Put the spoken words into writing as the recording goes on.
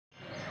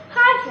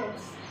Hi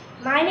friends,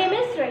 my name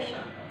is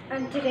TRISHA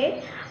and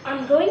today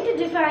I'm going to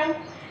define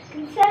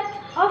concept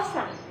of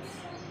science.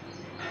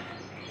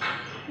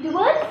 The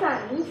word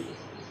science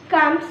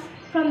comes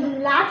from the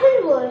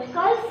Latin word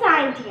called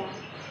scientia,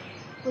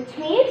 which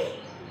means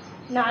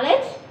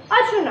knowledge or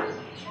true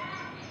knowledge.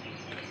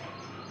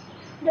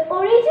 The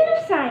origin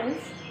of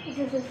science is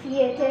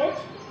associated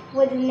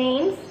with the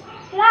names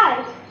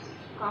like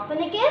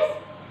Copernicus,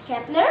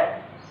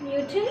 Kepler,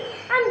 Newton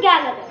and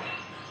Galileo.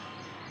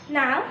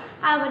 Now,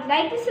 I would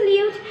like to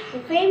salute the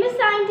famous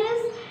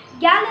scientist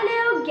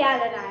Galileo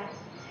Galilei,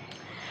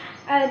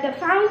 the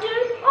founder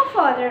or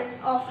father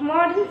of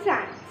modern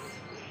science.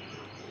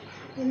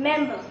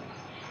 Remember,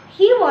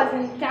 he was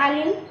an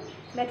Italian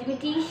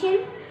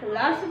mathematician,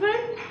 philosopher,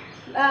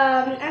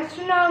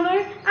 astronomer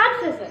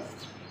and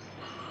physicist.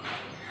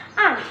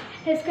 And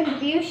his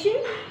contribution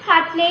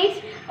had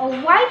played a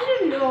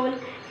vital role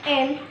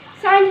in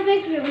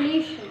scientific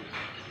revolution.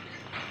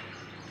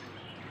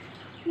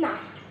 Now,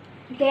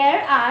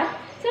 there are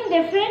some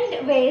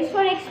different ways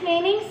for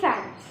explaining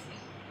science.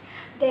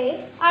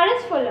 They are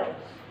as follows.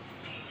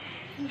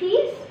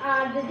 These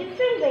are the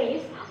different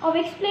ways of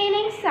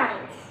explaining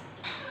science.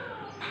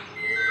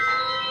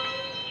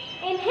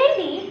 In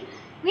Hindi,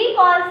 we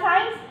call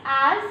science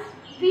as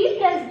V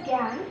plus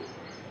ज्ञान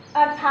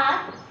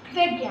अर्थात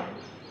विज्ञान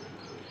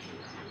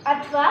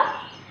अथवा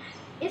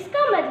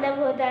इसका मतलब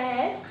होता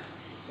है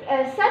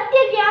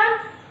सत्य ज्ञान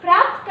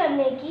प्राप्त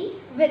करने की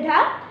विधा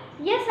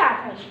या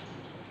साधन.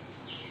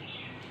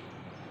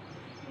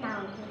 Now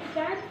let's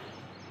start.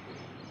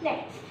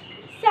 Next,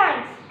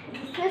 science is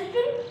a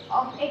system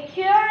of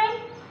acquiring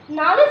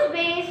knowledge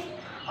based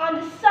on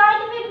the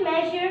scientific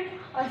measure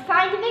or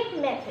scientific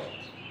method.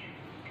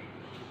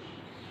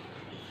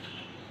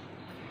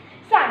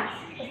 Science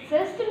is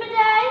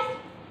systematized,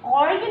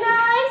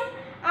 organized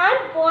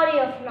and body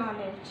of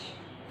knowledge.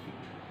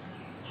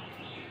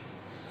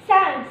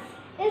 Science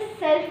is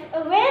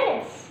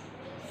self-awareness,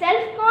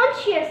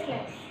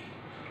 self-consciousness,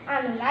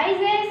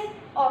 analysis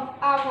of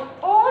our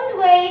own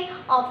way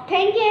of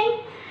thinking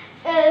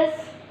is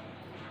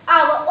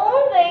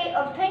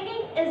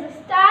the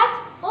start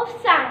of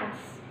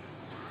science.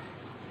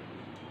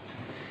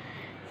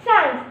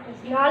 Science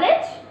is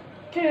knowledge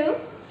through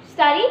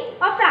study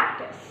or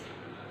practice.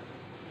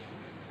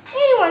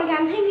 Anyone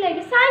can think like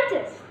a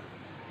scientist.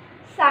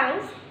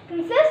 Science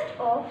consists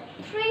of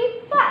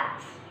three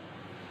parts.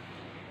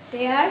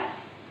 They are: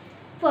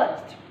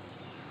 first,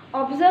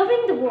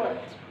 observing the world;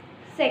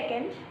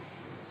 second,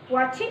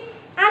 watching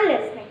and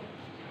listening;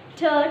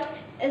 third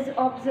is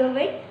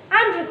observing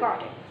and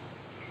recording.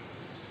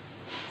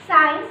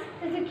 Science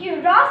is a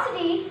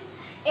curiosity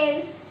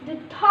in the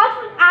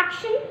thoughtful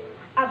action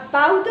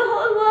about the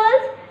whole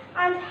world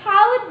and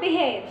how it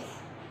behaves.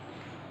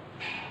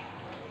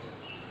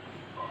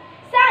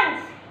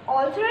 Science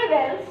also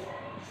reveals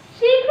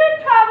secret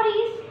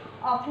properties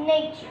of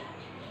nature.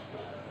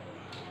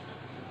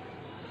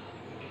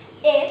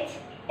 It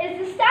is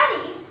the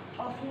study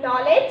of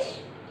knowledge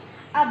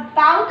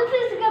about the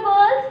physical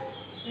world.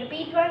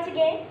 Repeat once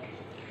again.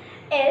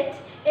 It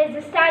is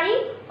the study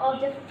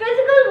of the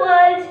physical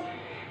world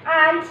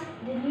and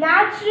the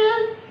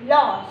natural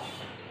laws.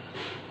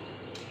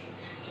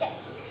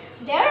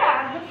 There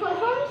are the full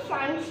form of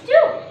science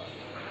too.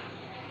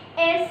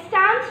 S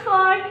stands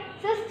for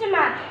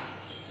systematic.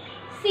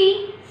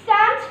 C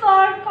stands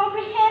for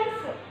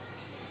comprehensive.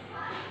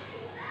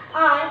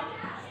 I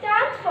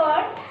stands for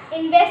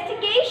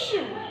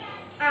investigation.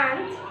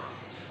 And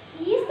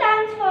E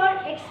stands for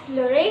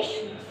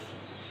explorations.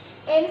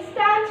 N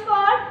stands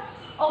for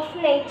of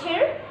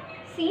nature.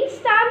 C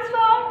stands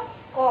for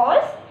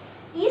cause.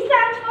 E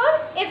stands for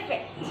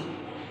effect.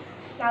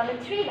 Now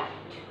let's read out.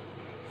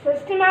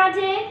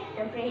 Systematic,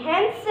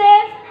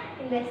 comprehensive,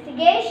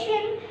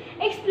 investigation,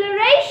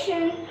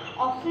 exploration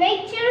of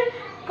nature,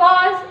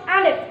 cause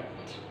and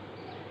effect.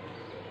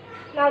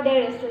 Now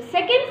there is the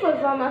second full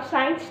form of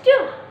science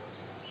too.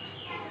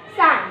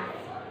 Science.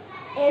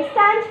 S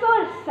stands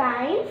for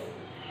science.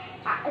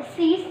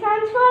 C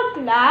stands for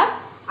club.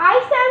 I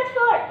stands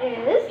for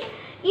is.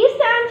 E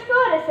stands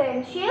for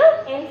essential.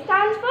 N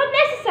stands for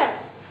necessary.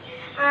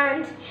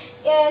 And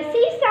C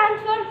stands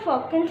for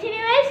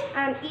continuous.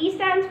 And E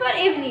stands for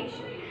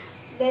evolution.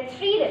 Let's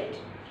read it.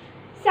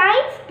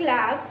 Science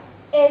club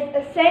is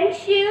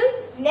essential,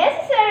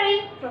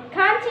 necessary for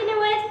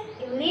continuous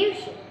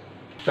evolution.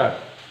 Start.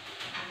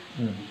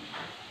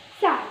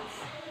 Science.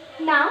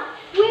 Now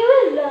we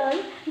will learn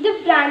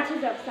the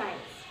branches of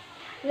science.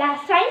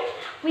 Last time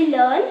we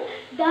learned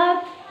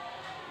the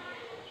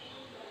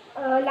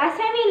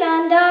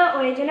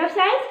origin of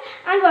science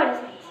and what is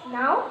science.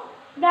 Now,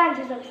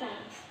 branches of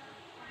science.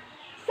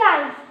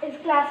 Science is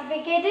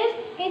classified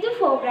into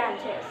four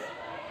branches.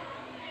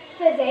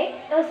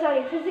 Physical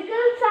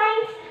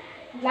science,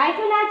 life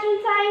and natural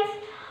science,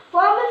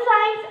 formal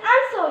science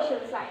and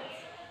social science.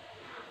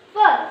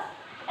 First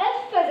is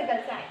physical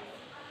science.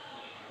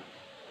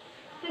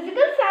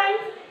 Physical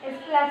science is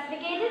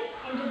classified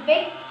into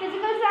big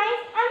physical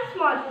science and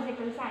small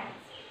physical science.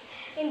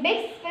 In big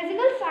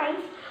physical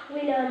science,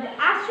 we learn the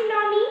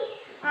astronomy,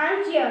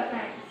 and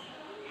geoscience.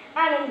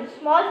 And in the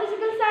small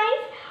physical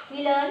science,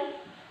 we learn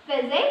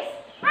physics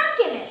and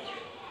chemistry.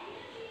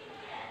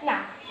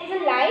 Now, in the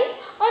life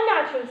or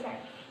natural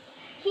science,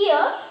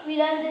 here we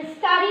learn we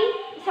study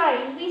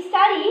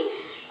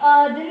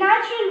the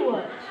natural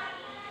world,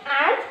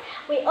 and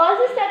we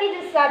also study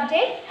the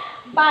subject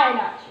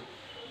biology.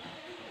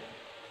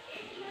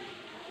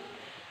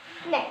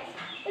 Next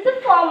is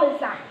the formal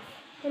science.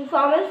 In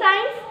formal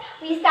science,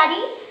 we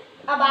study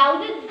about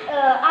the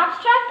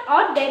abstract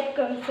or dead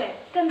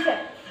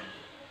concepts.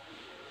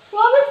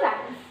 Formal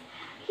science.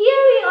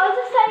 Here we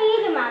also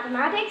study the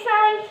mathematics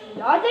science,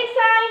 logic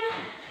science,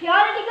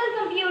 theoretical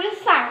computer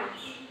science.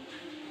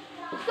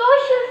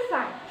 Social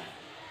science.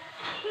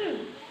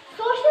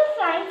 Social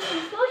science. In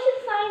social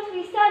science,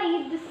 we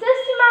study the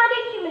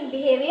systematic human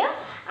behavior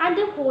and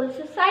the whole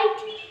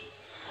society.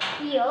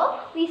 Here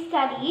we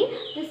study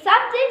the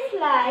subjects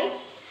like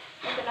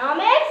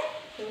economics,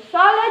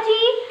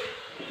 sociology,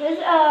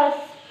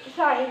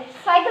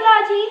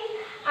 psychology,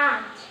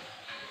 and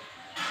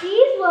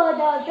these were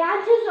the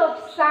branches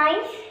of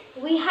science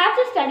we have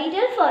to study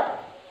till further.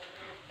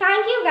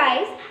 Thank you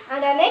guys,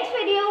 and our next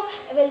video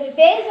will be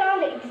based on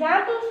the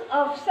examples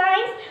of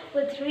science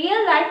with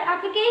real life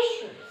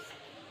applications.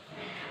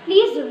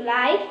 Please do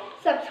like,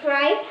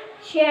 subscribe,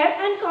 share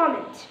and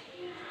comment.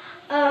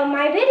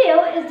 My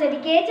video is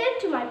dedicated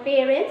to my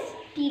parents,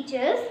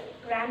 teachers,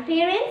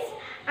 grandparents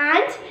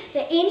and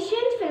the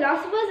ancient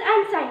philosophers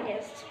and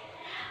scientists.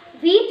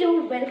 We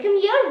do welcome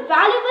your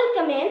valuable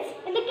comments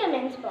in the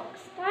comments box.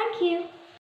 Thank you.